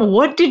want to know,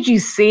 what did you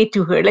say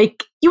to her?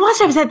 Like, you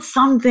must have said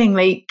something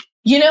like,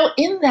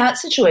 in that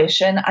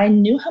situation, I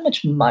knew how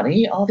much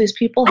money all these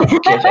people had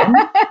given.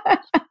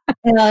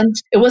 And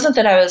it wasn't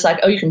that I was like,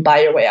 oh, you can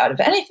buy your way out of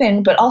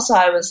anything. But also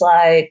I was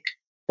like,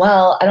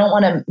 well, I don't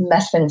want to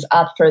mess things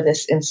up for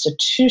this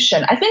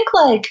institution. I think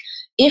like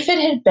if it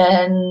had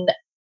been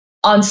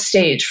on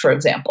stage, for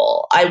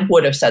example, I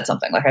would have said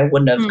something like I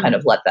wouldn't have kind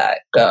of let that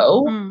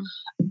go.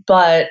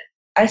 But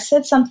I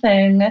said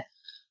something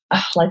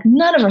like,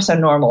 none of us are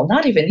normal,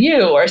 not even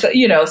you, or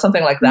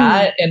something like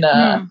that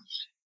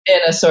in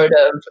a sort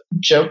of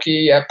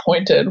jokey yet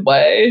pointed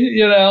way,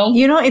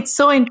 It's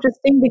so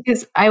interesting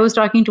because I was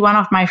talking to one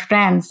of my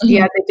friends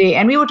the other day,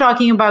 and we were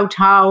talking about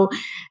how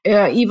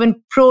even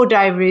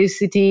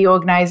pro-diversity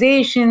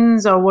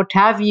organizations or what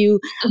have you,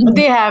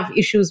 they have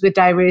issues with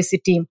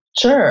diversity.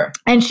 Sure.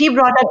 And she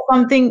brought up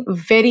something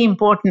very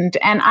important,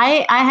 and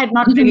I had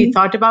not really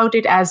thought about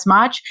it as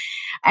much.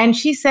 And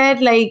she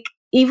said, like,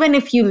 even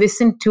if you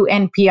listen to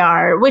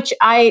NPR, which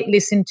I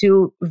listen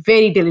to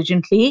very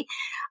diligently,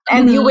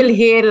 and you will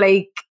hear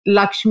like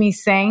Lakshmi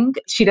Singh,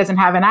 she doesn't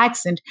have an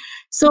accent.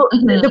 So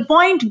the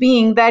point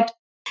being that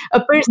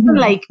a person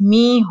like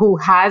me who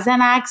has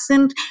an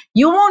accent,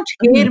 you won't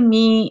hear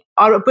me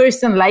or a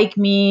person like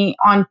me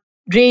on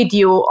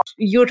radio.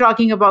 You're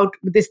talking about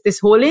this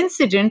whole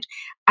incident.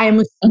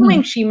 I'm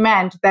assuming she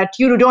meant that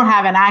you don't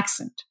have an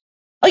accent.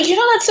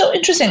 Oh, that's so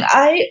interesting.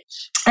 I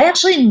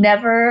actually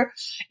never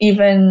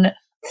even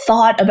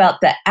thought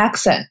about the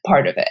accent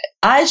part of it.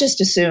 I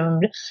just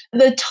assumed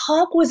the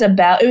talk was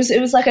about, it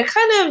was like a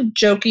kind of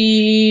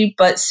jokey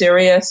but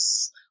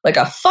serious, like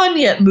a fun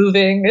yet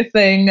moving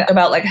thing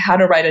about like how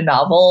to write a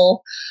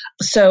novel.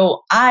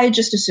 So I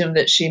just assumed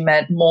that she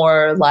meant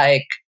more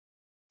like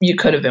you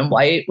could have been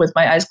white with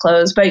my eyes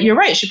closed. But you're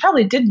right. She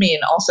probably did mean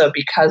also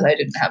because I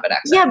didn't have an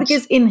accent. Yeah,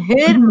 because in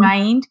her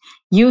mind,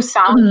 you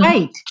sound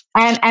white.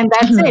 And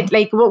that's it.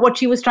 Like what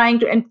she was trying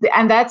to,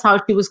 and that's how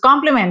she was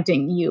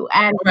complimenting you.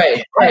 And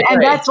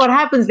that's what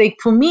happens. Like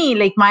for me,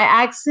 like my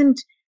accent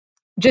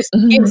just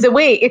gives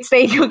away. It's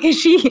like, okay,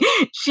 she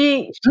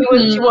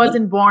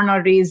wasn't born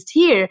or raised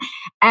here.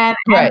 And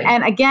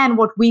again,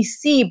 what we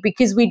see,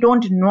 because we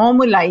don't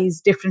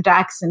normalize different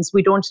accents,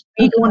 we don't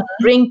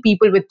bring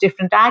people with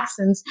different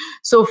accents.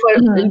 So for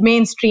the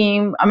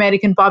mainstream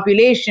American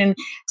population,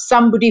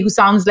 somebody who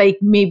sounds like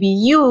maybe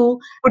you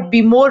would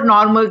be more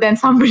normal than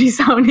somebody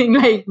sounding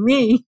like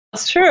me.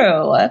 It's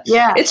true.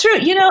 Yeah. It's true.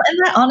 And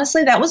that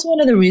honestly, that was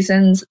one of the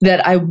reasons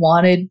that I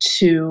wanted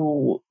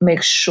to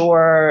make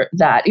sure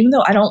that even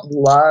though I don't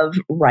love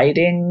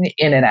writing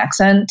in an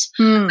accent,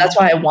 that's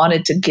why I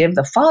wanted to give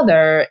the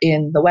father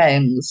in The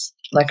Wangs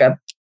like a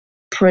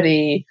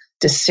pretty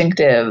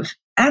distinctive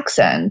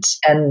accent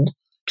and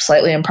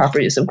slightly improper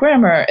use of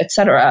grammar,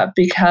 etc.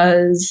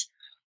 Because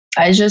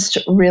I just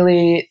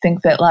really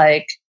think that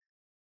like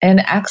an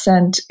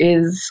accent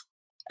is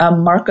a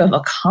mark of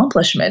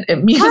accomplishment.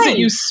 It means that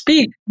you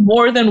speak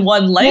more than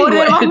one language.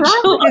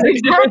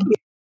 Exactly.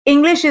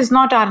 English is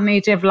not our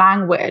native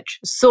language.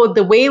 So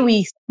the way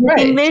we speak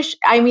English,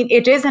 I mean,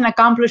 it is an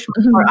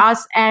accomplishment for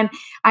us. And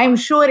I'm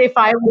sure if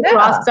I were to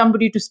ask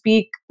somebody to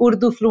speak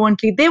Urdu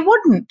fluently, they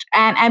wouldn't.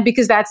 And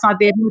because that's not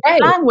their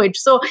native language.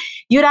 So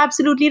you're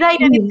absolutely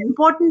right. And it's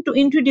important to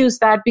introduce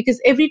that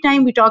because every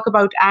time we talk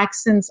about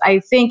accents,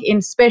 I think,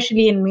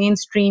 especially in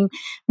mainstream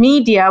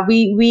media,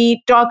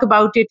 we talk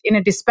about it in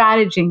a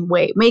disparaging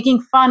way,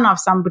 making fun of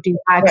somebody's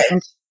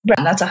accent.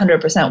 And that's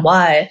 100%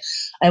 why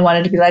I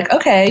wanted to be like,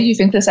 okay, you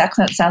think this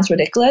accent sounds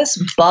ridiculous,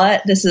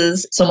 but this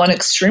is someone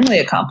extremely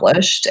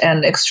accomplished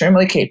and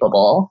extremely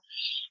capable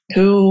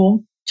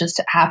who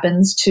just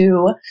happens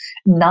to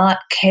not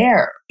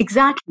care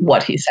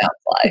what he sounds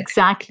like.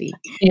 Exactly.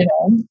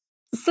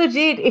 So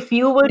Jade, if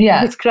you would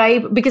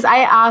describe, because I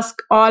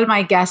ask all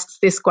my guests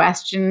this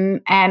question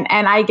and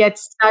I get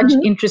such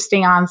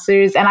interesting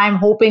answers, and I'm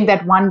hoping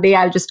that one day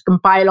I'll just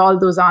compile all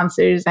those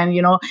answers and,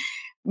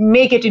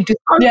 make it into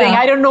something.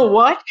 I don't know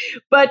what,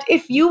 but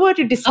if you were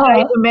to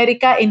describe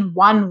America in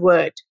one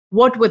word,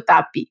 what would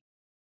that be?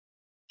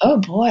 Oh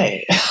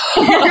boy.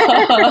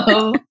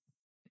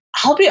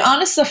 I'll be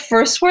honest, the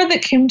first word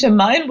that came to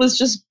mind was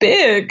just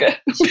big.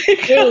 That's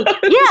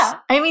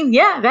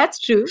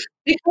true.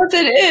 Because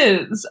it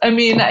is. I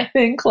mean, I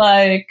think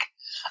like,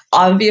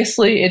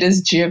 obviously it is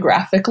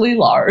geographically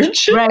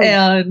large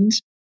and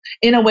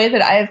in a way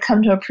that I have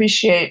come to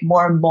appreciate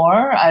more and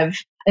more. I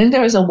think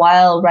there was a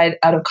while right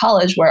out of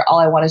college where all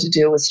I wanted to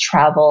do was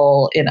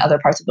travel in other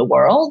parts of the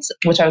world,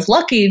 which I was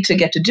lucky to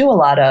get to do a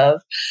lot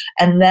of.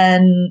 And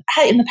then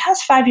in the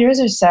past 5 years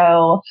or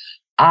so,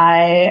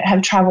 I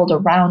have traveled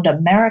around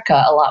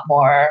America a lot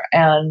more.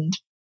 And,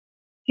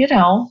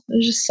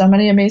 there's just so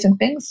many amazing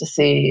things to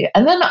see.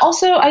 And then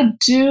also I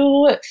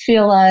do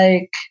feel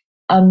like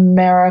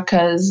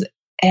America's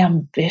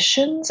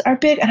ambitions are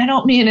big. And I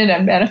don't mean in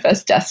a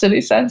manifest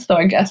destiny sense, though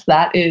I guess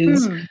that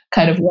is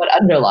kind of what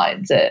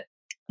underlines it.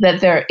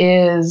 That there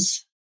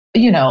is,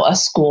 a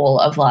school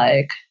of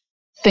like,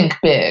 think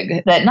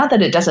big, that not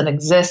that it doesn't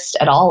exist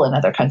at all in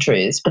other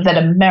countries, but that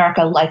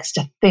America likes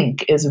to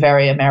think is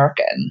very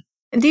American.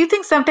 Do you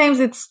think sometimes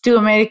it's to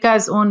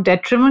America's own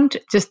detriment,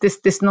 just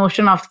this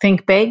notion of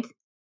think big?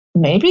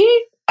 Maybe.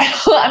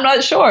 I'm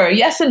not sure.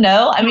 Yes and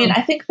no. I mean,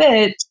 I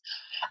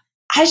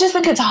just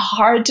think it's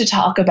hard to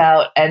talk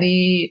about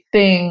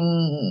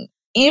anything,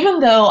 even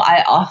though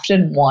I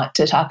often want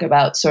to talk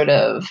about sort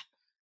of,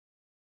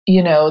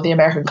 the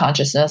American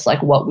consciousness,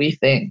 like what we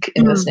think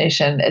in this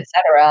nation,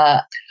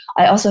 etc.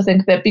 I also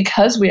think that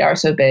because we are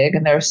so big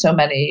and there are so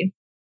many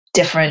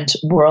different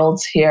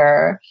worlds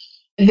here,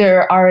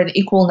 there are an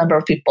equal number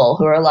of people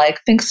who are like,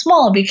 think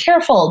small, be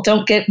careful,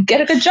 don't get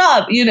a good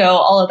job,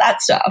 all of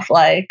that stuff.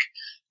 Like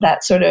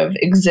that sort of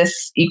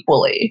exists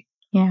equally.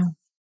 Yeah.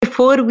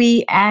 Before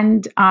we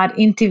end our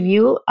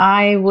interview,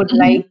 I would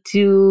like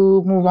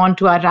to move on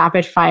to our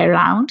rapid fire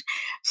round.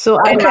 So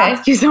I'll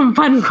ask you some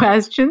fun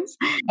questions.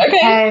 Okay.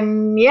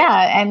 And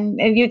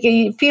you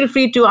can feel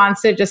free to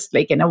answer just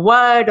like in a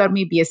word or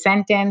maybe a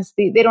sentence.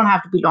 They don't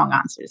have to be long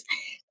answers.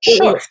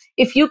 Sure.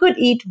 If you could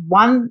eat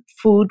one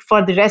food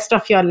for the rest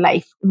of your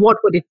life, what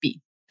would it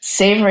be?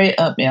 Savory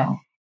oatmeal.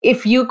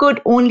 If you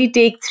could only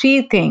take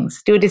 3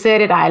 things to a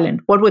deserted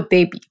island, what would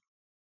they be?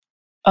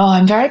 Oh,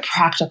 I'm very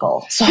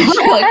practical. So I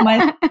feel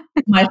like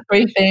my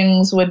 3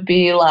 things would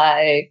be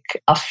like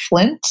a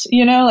flint,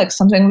 like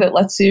something that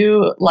lets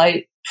you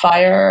light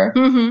fire,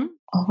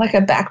 like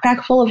a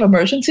backpack full of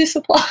emergency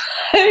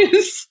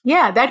supplies.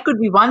 Yeah, that could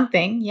be one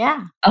thing.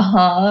 Yeah.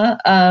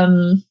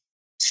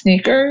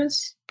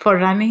 Sneakers. For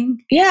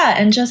running. Yeah,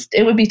 and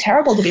it would be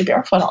terrible to be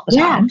barefoot all the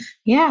time.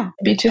 Yeah.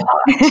 It'd be too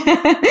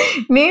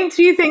hot. Name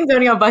 3 things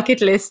on your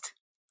bucket list.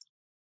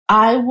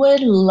 I would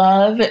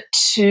love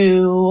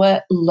to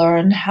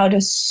learn how to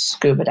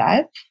scuba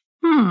dive.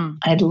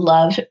 I'd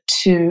love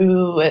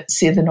to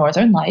see the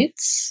Northern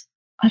Lights.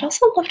 I'd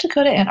also love to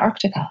go to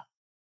Antarctica.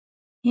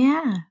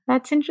 Yeah,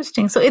 that's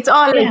interesting. So it's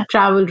all like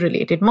travel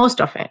related, most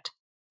of it.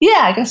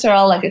 Yeah, I guess they're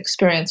all like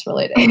experience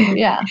related.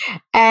 Yeah.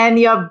 And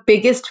your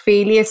biggest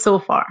failure so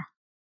far?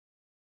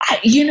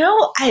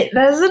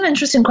 That is an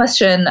interesting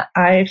question.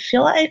 I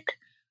feel like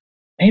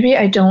maybe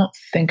I don't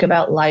think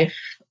about life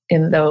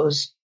in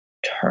those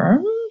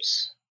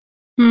terms.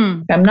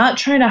 I'm not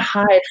trying to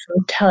hide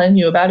from telling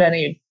you about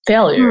any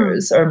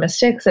failures or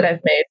mistakes that I've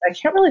made. I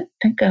can't really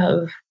think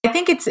of. I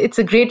think it's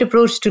a great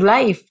approach to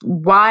life.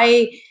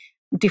 Why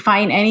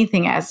define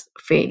anything as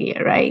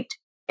failure, right?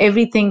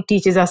 Everything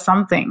teaches us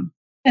something.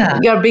 Yeah.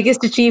 Your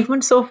biggest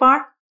achievement so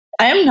far?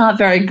 I am not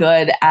very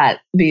good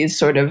at these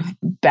sort of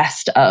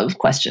best of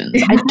questions.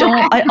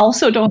 I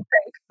also don't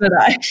think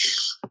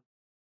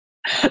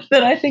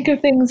that I think of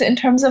things in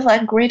terms of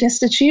like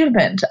greatest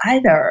achievement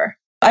either.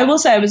 I will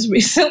say I was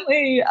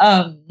recently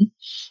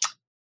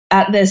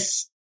at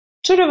this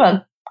sort of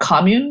a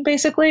commune,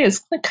 basically.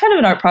 It's kind of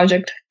an art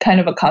project,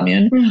 kind of a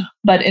commune.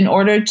 But in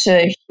order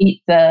to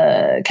heat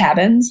the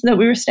cabins that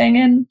we were staying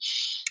in,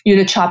 you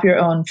had to chop your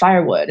own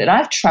firewood. And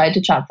I've tried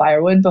to chop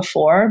firewood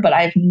before, but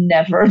I've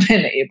never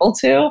been able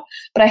to.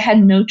 But I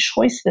had no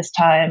choice this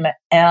time.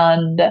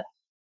 And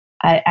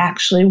I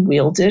actually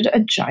wielded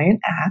a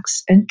giant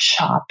axe and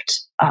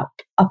chopped up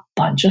a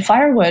bunch of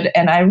firewood.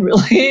 And I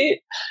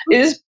really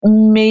is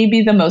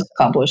maybe the most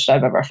accomplished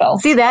I've ever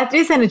felt. See, that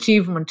is an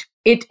achievement.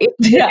 It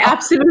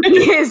absolutely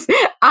is.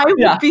 I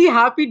would be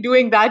happy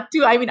doing that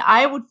too. I mean,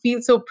 I would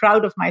feel so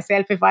proud of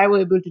myself if I were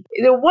able to.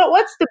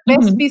 What's the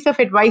best piece of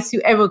advice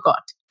you ever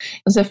got?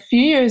 It was a few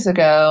years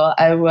ago.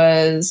 I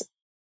was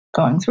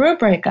going through a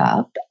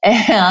breakup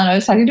and I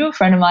was talking to a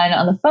friend of mine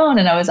on the phone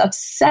and I was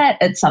upset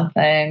at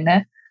something.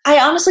 I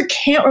honestly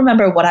can't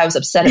remember what I was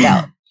upset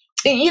about.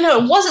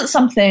 It wasn't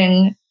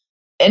something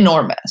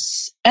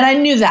enormous. And I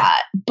knew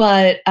that.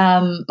 But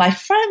my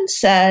friend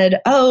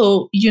said,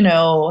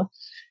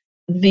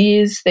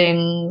 these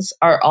things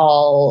are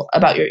all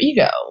about your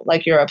ego.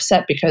 Like you're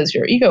upset because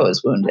your ego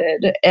is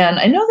wounded. And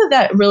I know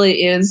that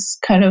really is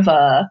kind of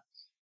a,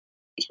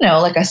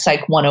 like a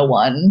Psych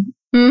 101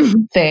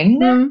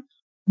 thing.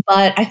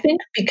 But I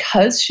think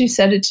because she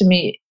said it to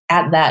me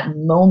at that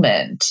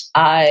moment,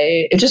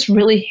 it just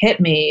really hit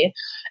me.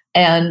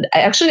 And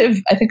I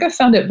think I've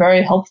found it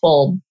very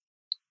helpful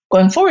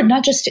going forward,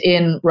 not just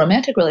in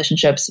romantic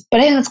relationships, but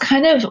I think that's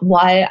kind of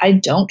why I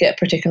don't get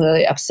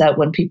particularly upset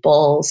when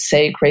people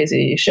say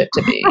crazy shit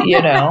to me,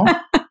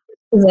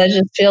 Because I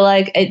just feel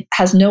like it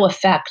has no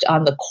effect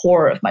on the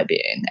core of my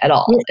being at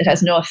all. It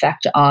has no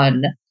effect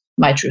on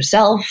my true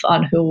self,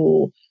 on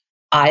who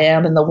I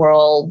am in the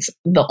world.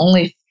 The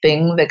only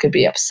thing that could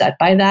be upset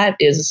by that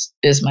is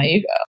my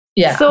ego.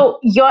 Yeah. So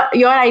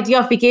your idea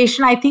of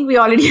vacation, I think we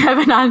already have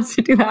an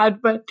answer to that,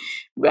 but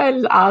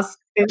we'll ask.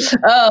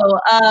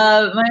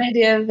 My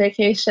idea of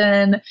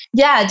vacation.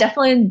 Yeah,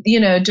 definitely,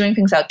 doing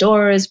things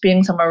outdoors,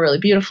 being somewhere really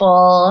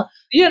beautiful,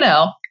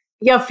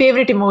 Your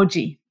favorite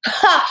emoji?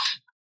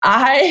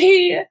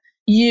 I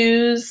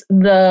use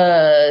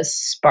the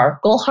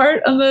sparkle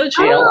heart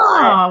emoji a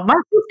lot. My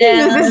sister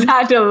uses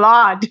that a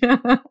lot.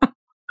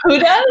 Who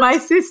does? My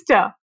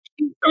sister.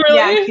 Really?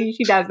 Yeah,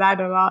 she does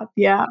that a lot.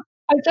 Yeah.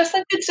 I just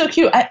think it's so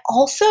cute. I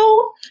also,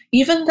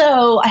 even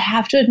though I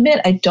have to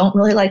admit, I don't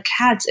really like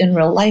cats in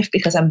real life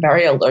because I'm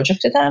very allergic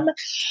to them,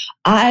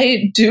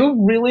 I do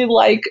really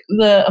like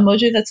the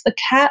emoji that's the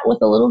cat with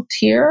a little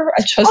tear.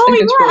 I just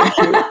think it's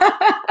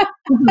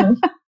really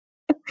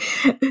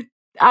cute.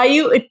 Are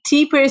you a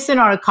tea person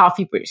or a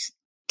coffee person?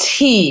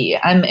 Tea.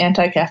 I'm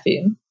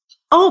anti-caffeine.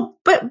 Oh,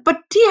 but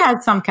tea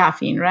has some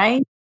caffeine,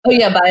 right? Oh,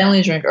 yeah, but I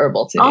only drink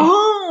herbal tea.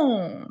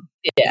 Oh,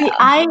 Yeah. See,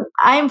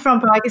 I'm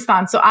from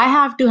Pakistan, so I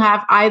have to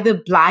have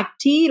either black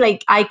tea,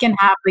 like I can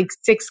have like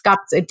 6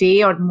 cups a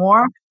day or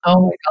more,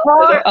 Oh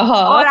my God.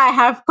 or I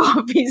have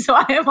coffee, so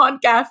I am on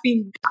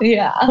caffeine.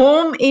 Yeah.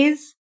 Home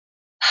is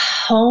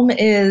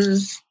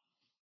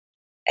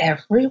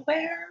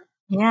everywhere.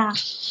 Yeah.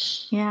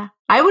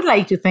 I would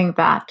like to think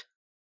that.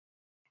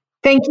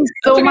 Thank you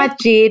so much,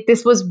 Jade.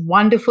 This was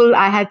wonderful.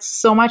 I had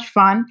so much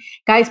fun.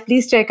 Guys,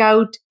 please check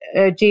out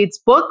Jade's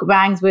book,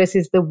 Wangs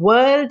versus the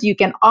World. You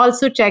can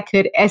also check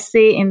her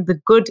essay in The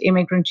Good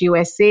Immigrant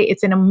USA.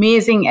 It's an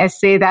amazing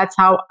essay. That's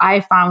how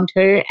I found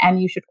her.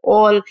 And you should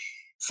all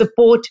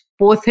support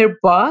both her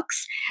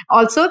books.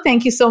 Also,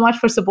 thank you so much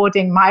for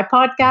supporting my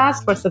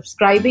podcast, for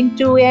subscribing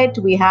to it.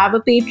 We have a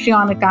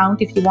Patreon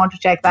account if you want to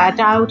check that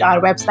out. Our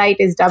website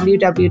is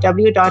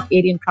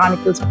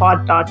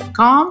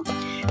www.alienchroniclespod.com.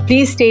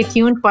 Please stay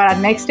tuned for our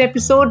next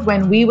episode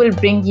when we will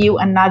bring you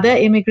another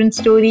immigrant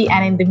story.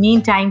 And in the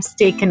meantime,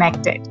 stay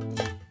connected.